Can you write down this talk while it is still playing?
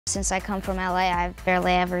Since I come from LA, I've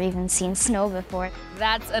barely ever even seen snow before.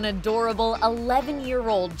 That's an adorable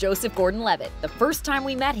 11-year-old Joseph Gordon-Levitt. The first time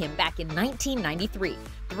we met him back in 1993.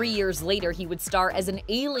 3 years later, he would star as an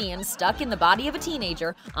alien stuck in the body of a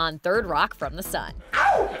teenager on Third Rock from the Sun.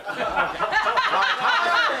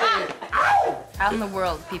 Out in the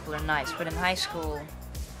world, people are nice, but in high school,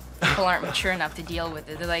 people aren't mature enough to deal with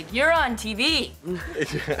it. They're like, you're on TV.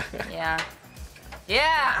 Yeah.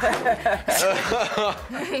 Yeah.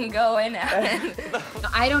 Go in at it.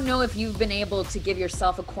 I don't know if you've been able to give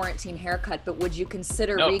yourself a quarantine haircut, but would you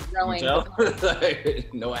consider regrowing the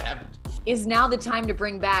ponytail? No, I haven't. Is now the time to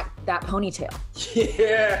bring back that ponytail?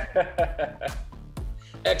 Yeah.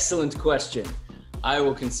 Excellent question. I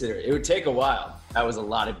will consider it. It would take a while. That was a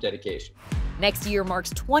lot of dedication. Next year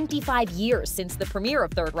marks 25 years since the premiere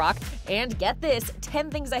of Third Rock. And get this,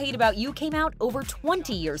 10 Things I Hate About You came out over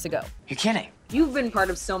 20 years ago. You're kidding. You've been part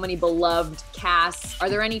of so many beloved casts. Are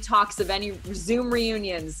there any talks of any Zoom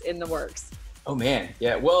reunions in the works? Oh man,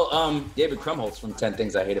 yeah. Well, David Krumholtz from 10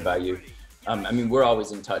 Things I Hate About You. I mean, we're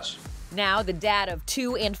always in touch. Now, the dad of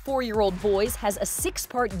 2- and 4-year-old boys has a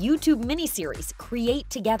 6-part YouTube miniseries, Create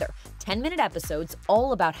Together. 10-minute episodes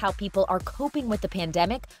all about how people are coping with the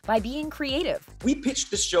pandemic by being creative. We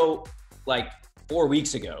pitched the show like 4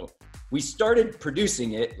 weeks ago. We started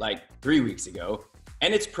producing it like 3 weeks ago,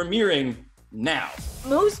 and it's premiering now.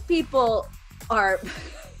 Most people are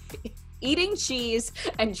eating cheese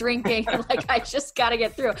and drinking, like, I just gotta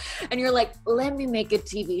get through. And you're like, let me make a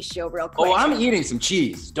TV show real quick. Oh, I'm eating some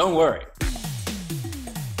cheese. Don't worry.